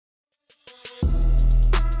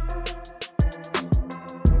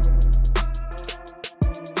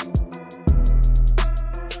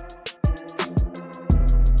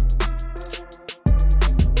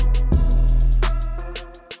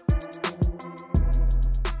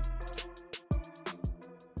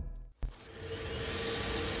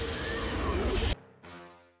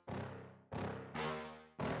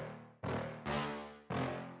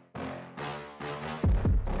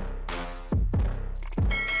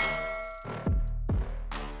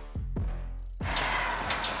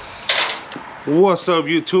What's up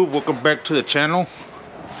YouTube? Welcome back to the channel.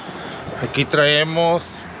 Aquí traemos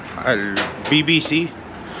al BBC.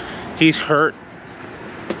 He's hurt.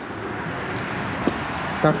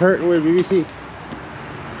 Está hurt with BBC.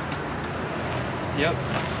 Yep.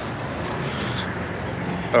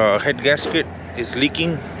 Head gasket is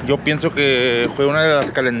leaking. Yo pienso que fue una de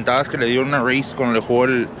las calentadas que le dio una race cuando le jugó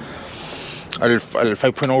al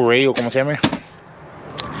 5.0 Ray o como se llame.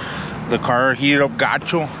 The car heated up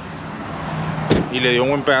gacho y le dio un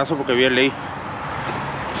buen pedazo porque había ley.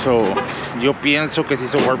 So, yo pienso que se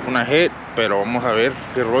hizo warp una head, pero vamos a ver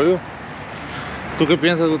qué rollo. ¿Tú qué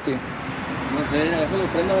piensas, Guti? No sé, déjalo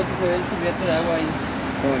prendo a ver si se ve el chilete de agua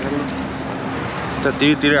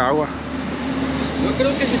ahí. Tire agua. Yo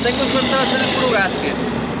creo que si tengo suerte va a ser el puro gasket.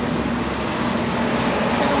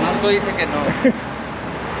 Pero Marco dice que no.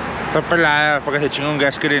 Está pelada para que se chingue un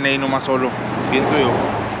gasket en ahí nomás solo, pienso yo.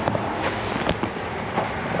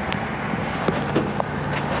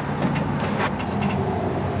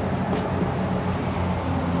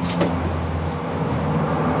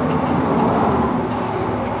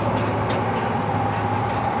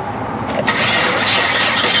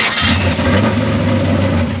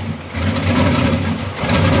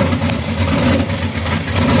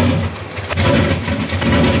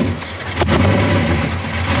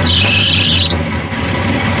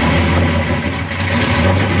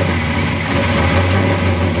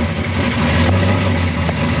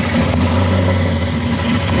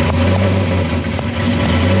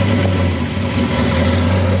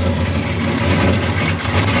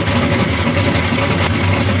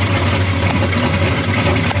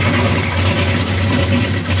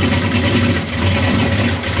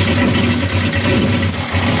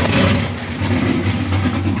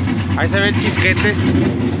 Ahí se ve el chisquete.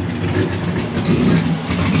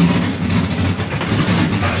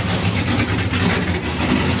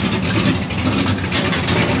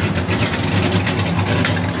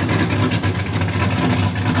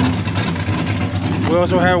 We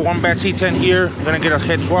also have one bad C10 here. I'm gonna get a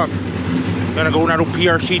head swap. I'm gonna go now to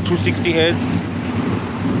PRC 260 head.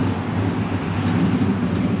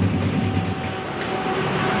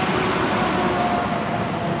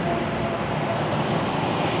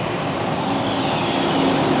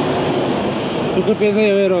 ¿Tú qué piensas,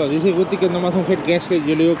 Llavero? Dice Guti que nomás un head gasket,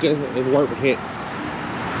 yo le digo que es warp head.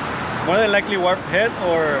 More than likely warp head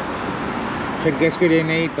or... Head gasket en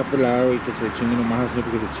ahí está pelado y que se chingue nomás así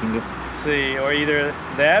porque se chingue. Sí, or either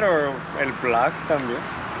that or el black también.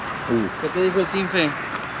 Uf. ¿Qué te dijo el Sinfe?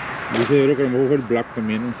 Dice Llavero que a lo mejor fue el black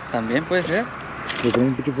también, ¿no? También puede ser. Le pongo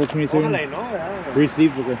un pinche 427. Ojalá y no, ¿verdad?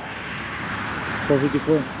 Receive, porque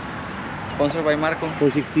 454, Sponsored by Marco.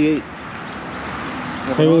 468.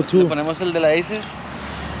 Le ponemos el de la Aces.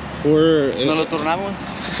 Nos lo turnamos.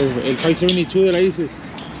 El 572 de la Aces.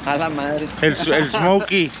 A la madre. El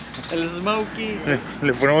Smokey. El Smokey.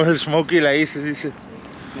 Le ponemos el Smokey y la Aces, dice.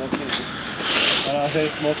 Smoking. Ahora va a ser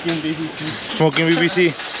Smoking BBC. Smoking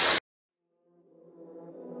BBC.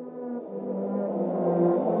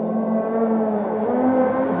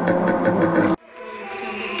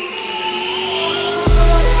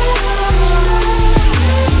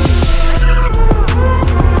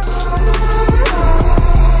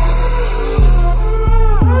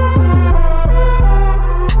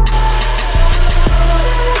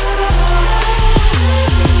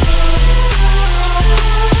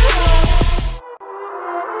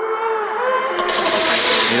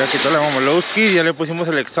 Mira, aquí está la Momolowski, ya le pusimos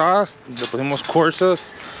el exhaust, le pusimos corsas,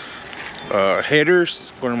 headers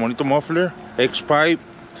con el monito muffler, X-Pipe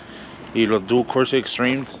y los dual Corsa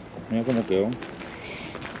Extremes. Mira cómo quedó.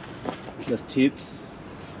 Las tips.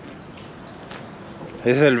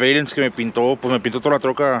 Ese es el Valence que me pintó, pues me pintó toda la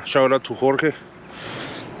troca. Shout out to Jorge.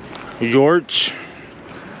 George.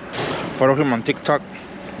 Follow him on TikTok.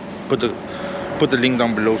 Put the link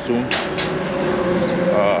down below soon.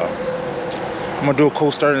 I'm gonna do a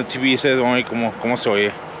cold start en el Tbss, vamos a ver cómo se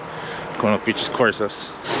oye con los pinches Corsas.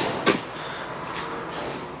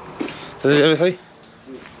 ¿Ya ves ahí?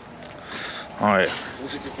 Sí. A ver.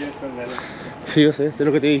 Sí, yo sé, esto es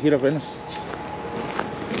lo que te dije ir apenas.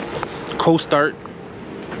 Cold start.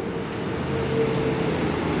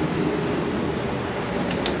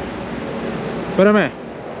 Espérame.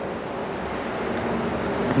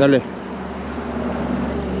 Dale.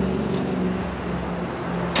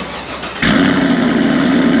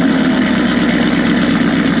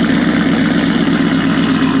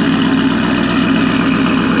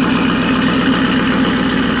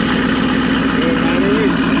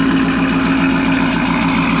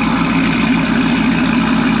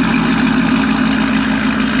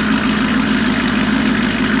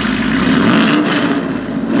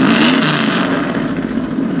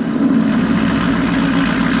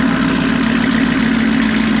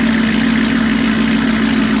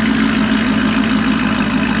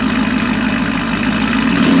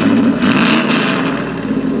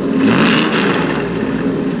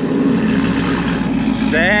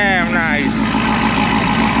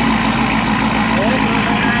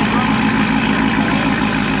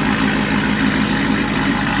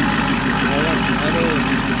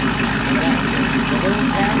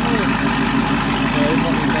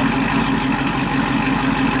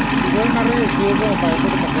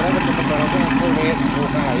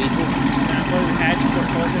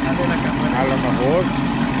 A lo mejor.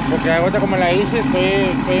 Porque ahorita como la hice,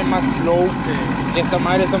 estoy más low. Sí. Esta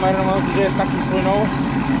madre nomás está aquí, ¿no?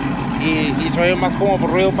 Y soy más como por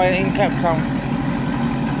ruido para in-cab sound.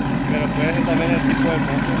 Pero puede ser también el tipo de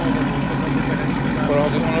moto, ¿no? Pero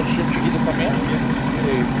que son los chiquitos también.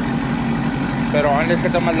 Sí. Pero antes que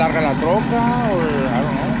está más larga la troca, o I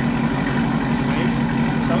don't know. Sí.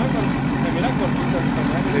 Se mira cortita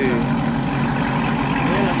también. Sí.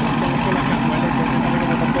 Mira la moto con la cajuela, entonces sale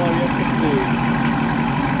como está todavía. Sí.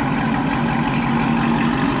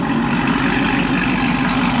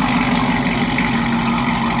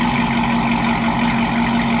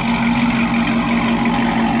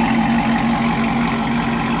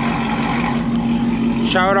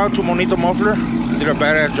 Shout out to Monito Muffler, did a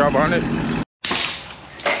badass job on it.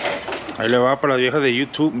 Ahí le va para las viejas de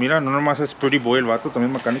YouTube. Mira, no nomás es pretty boy el vato,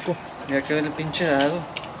 también mecánico. Ya quedó el pinche dado.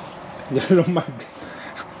 Ya lo maté.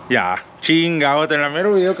 Ya, chingado, en el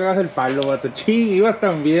mero video que hagas el palo, vato. Ching, ibas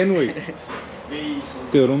tan bien, güey.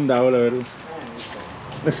 Quedó un dado, la verdad.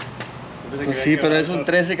 Pues sí, pero es un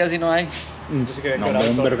 13, casi no hay. No,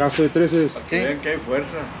 un vergazo de 13. Sí. Ven que hay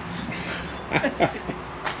fuerza.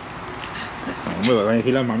 No, me va a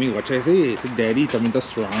decir la mami, guacha, ese daddy también está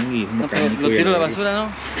strong y es No, pero mecánico. lo tiro a la basura, ¿no?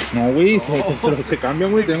 No, güey, se cambian,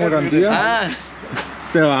 güey, tengo garantía. Ah,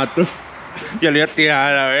 Este vato. Ya le iba a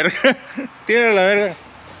tirar a la verga. Tira a la verga.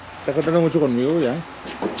 Estás contando mucho conmigo ya.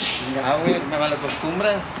 ah, güey, me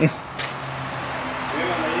malacostumbras.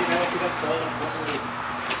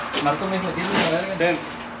 Marco me dijo, ¿tienes la verga? Ten,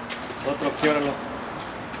 otro, quiebralo.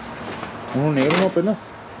 Uno negro, no, apenas.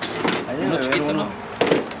 Uno chiquito, ¿no?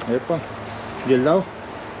 Epa. ¿Y el lado?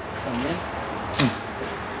 También.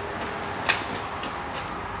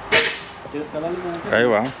 ¿Quieres calarlo? Ahí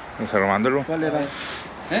va, desarmándolo. ¿Cuál era?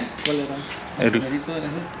 ¿Eh? ¿Cuál era?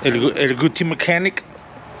 El Guti Mechanic.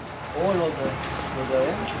 Oh, los de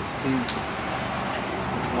allá. Sí.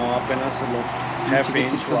 No, apenas lo half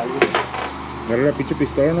inch o algo. Agarra la pinche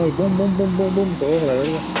pistola, ¿no? Y boom, boom, boom, boom, boom, todo a la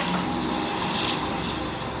verga.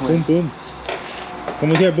 Pum, pum.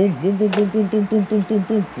 ¿Cómo decía? Boom, boom, boom, boom, boom, boom, boom, boom, boom,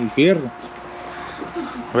 boom. El fierro.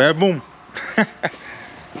 Vea, boom. ¿Con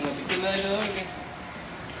la pistola de o qué?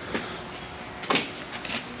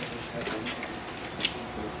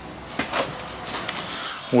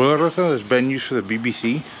 Well, Rosa has been used for the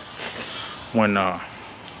BBC when a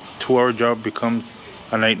 2-hour job becomes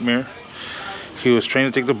a nightmare. He was trying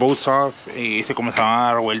to take the boats off y se comenzaban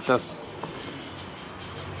a dar vueltas.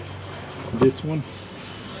 This one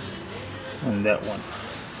and that one.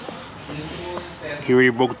 He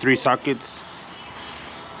already broke 3 sockets.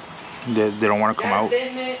 They don't want to come out.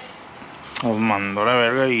 Nos mandó la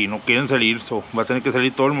verga y no quieren salir, so va a tener que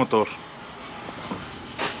salir todo el motor.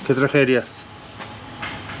 Qué tragedias.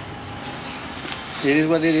 It is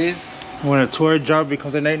what it is. When a 2-hour job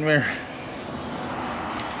becomes a nightmare.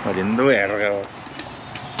 Valiendo verga.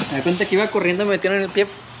 Me di cuenta que iba corriendo, me metieron en el pie.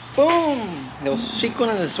 ¡Pum! De hocico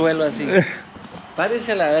en el suelo así.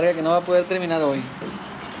 Párese a la verga que no va a poder terminar hoy.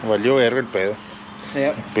 Valió verga el pedo. Sí.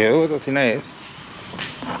 El pedo, así no es.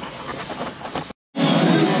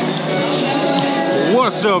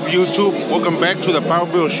 What's up, YouTube? Welcome back to the Power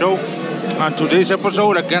Bill Show. On today's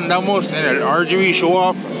episode, aquí andamos en el RGV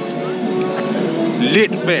showoff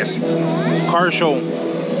Lit-FEST Carshow.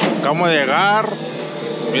 Acabamos de llegar.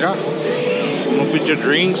 Mira, unos pinches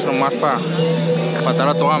drinks nomás para estar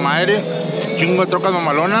a toda madre. Chingo de trocas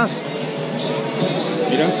mamalonas.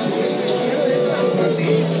 Mira.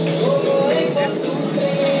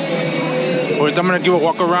 Ahorita I'm gonna give a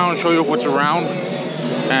walk around, show you what's around.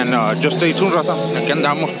 And just stay tuned, raza. Aquí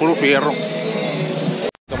andamos, puro fierro.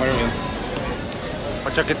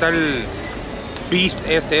 Macha, ¿qué tal el Beast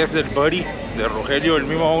SS del Buddy? De Rogelio, el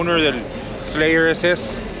mismo owner del Slayer SS.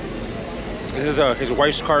 This is his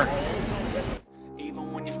wife's car.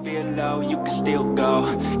 Even when you feel low, you can still go.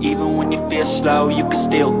 Even when you feel slow, you can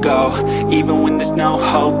still go. Even when there's no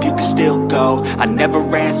hope, you can still go. I never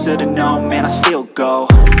answer to no, man, I still go.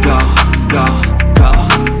 Go, go, go,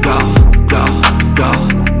 go, go, go,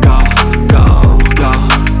 go, go, go,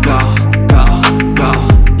 go, go, go,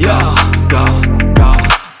 yo, go, go,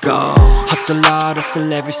 go. Hustle hard,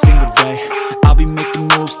 hustle every single day. I'll be making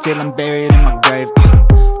moves till I'm buried in my grave.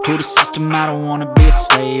 To the system, I don't wanna be a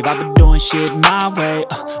slave. I've been doing shit my way,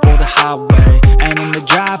 or the highway. And in the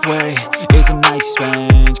driveway is a nice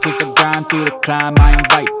range. Cause I grind through the climb, I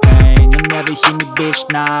invite pain. You'll never hear me, bitch,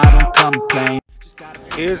 nah, I don't complain.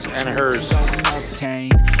 His and hers.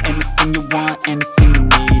 Obtain anything you want, anything you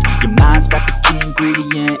need. Your mind's got the key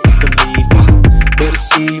ingredient, it's belief. They'll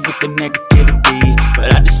deceive with the negativity,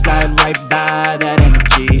 but I just slide right by that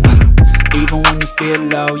energy. Even when you feel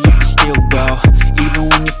low, you can still go.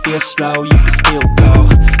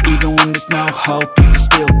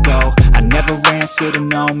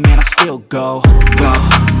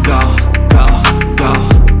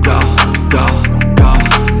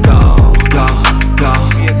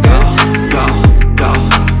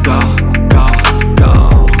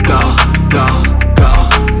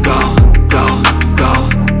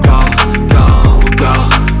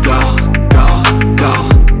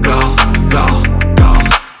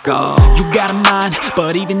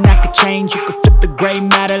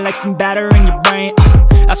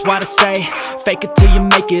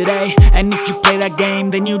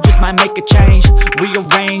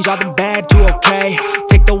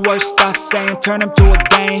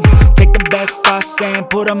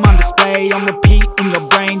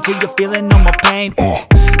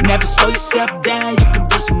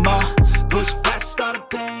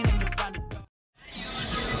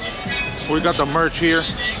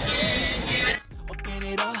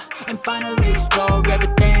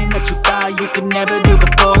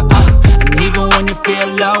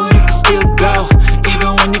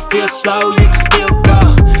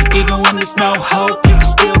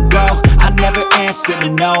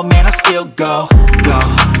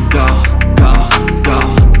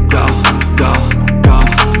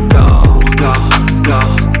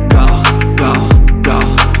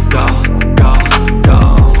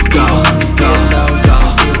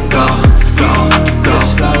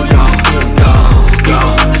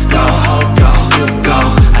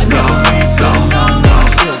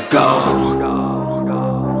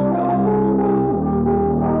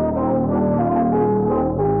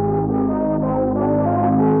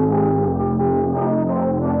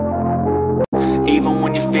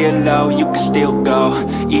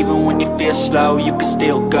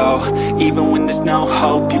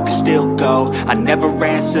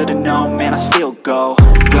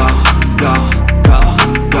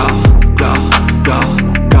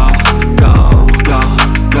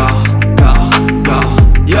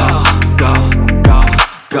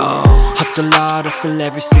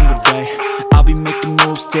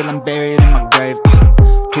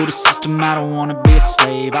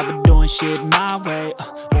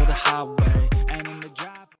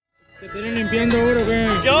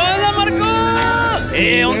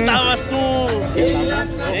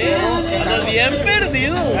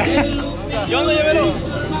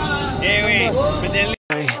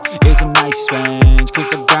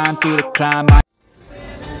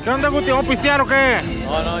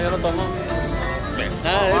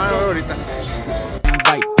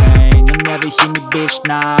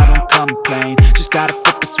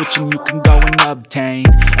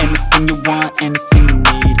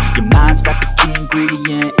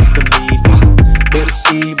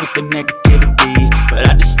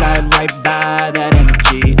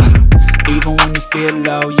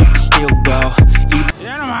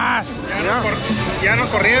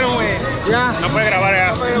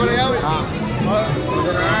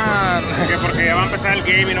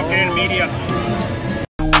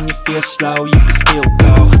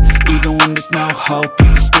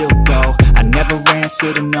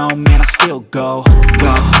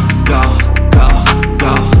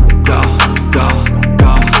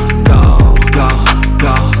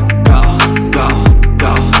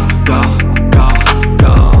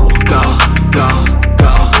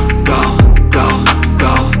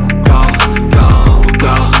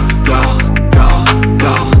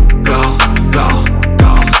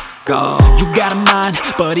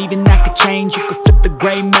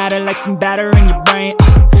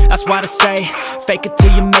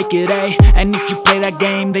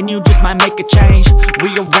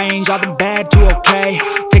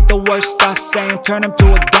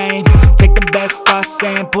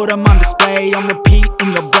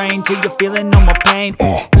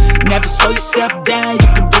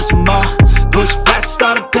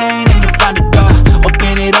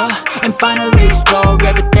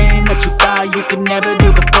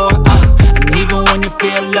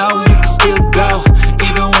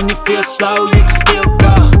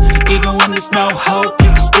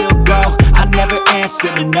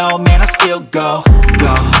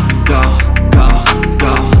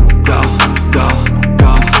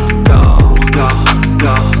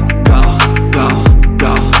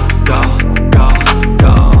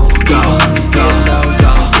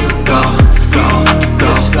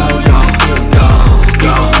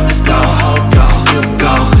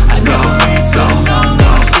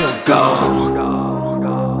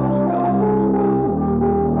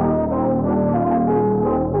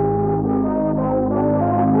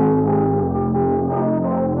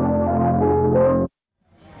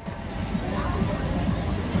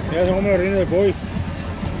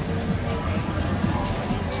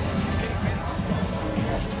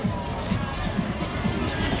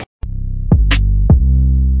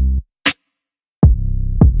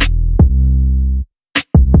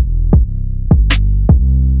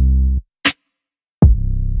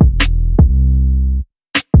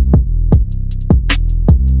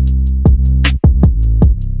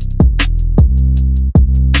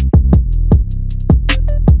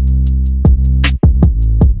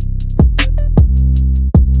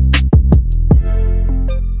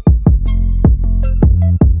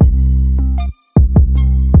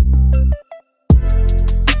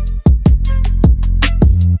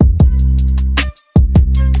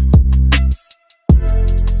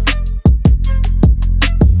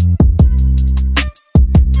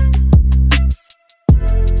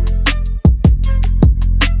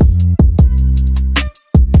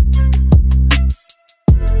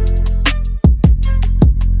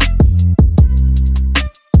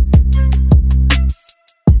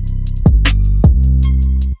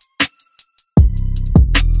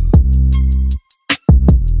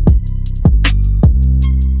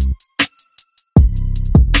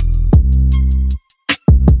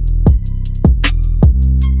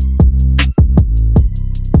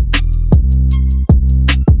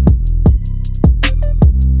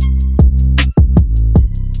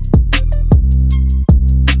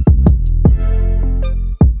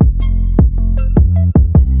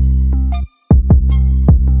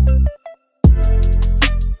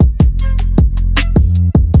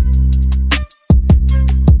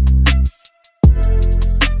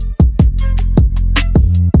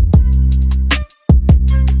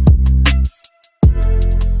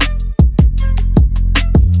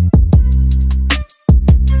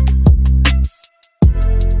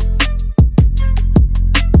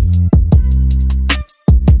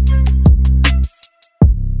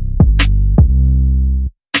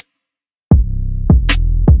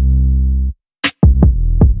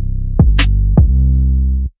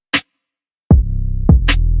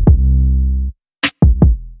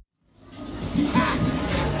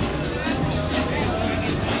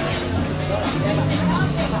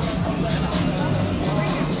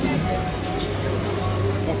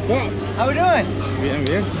 What's up? How we doing? Bien,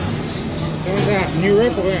 bien. How was that? New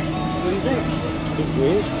rip over there? What do you think? Looks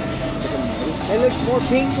good. It looks more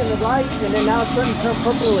pink in the lights, and then now it's starting to turn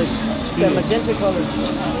purplish. The magenta color.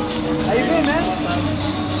 How you been, man?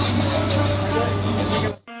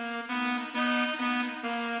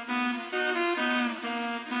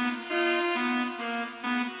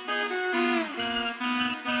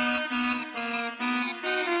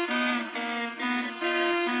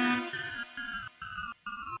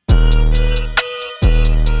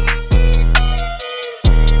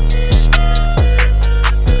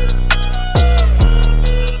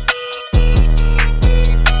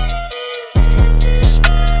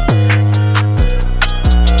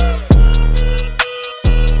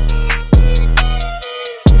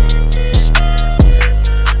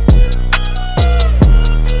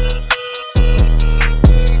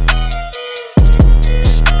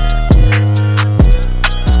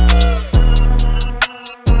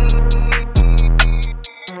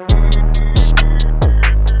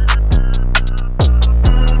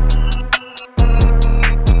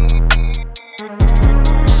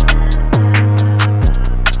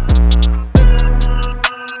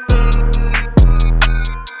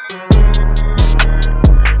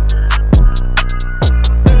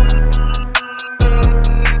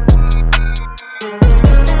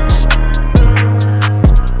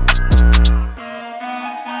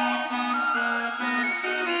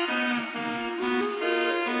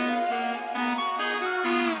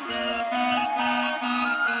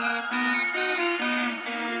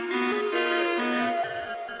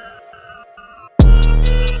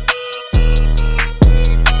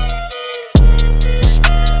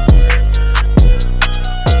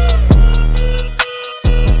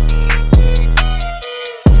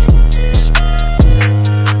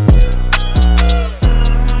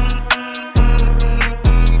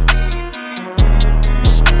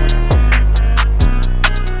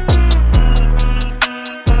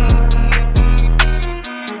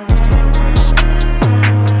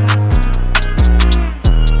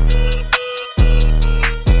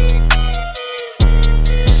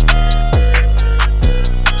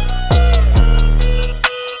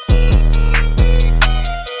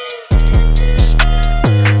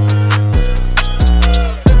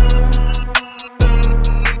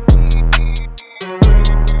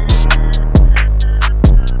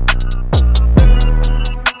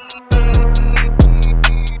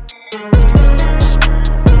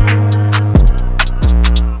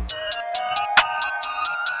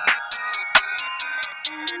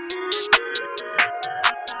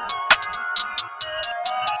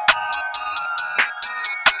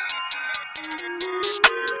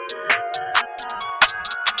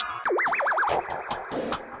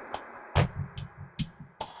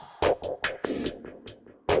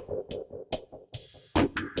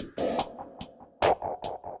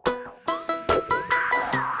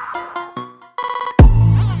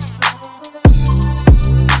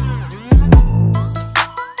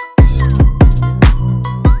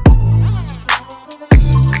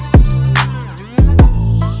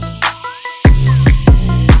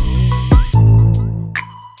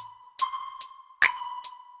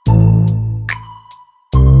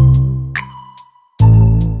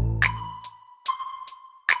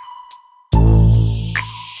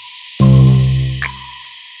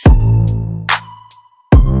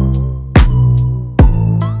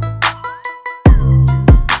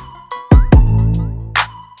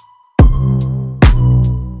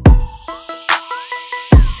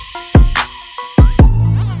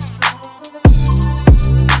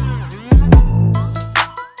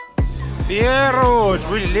 Fierro, it's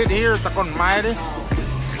really lit here, está con madre.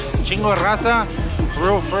 Chingo de raza,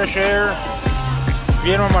 real fresh air.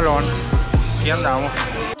 Bien mamalón. Aquí andamos.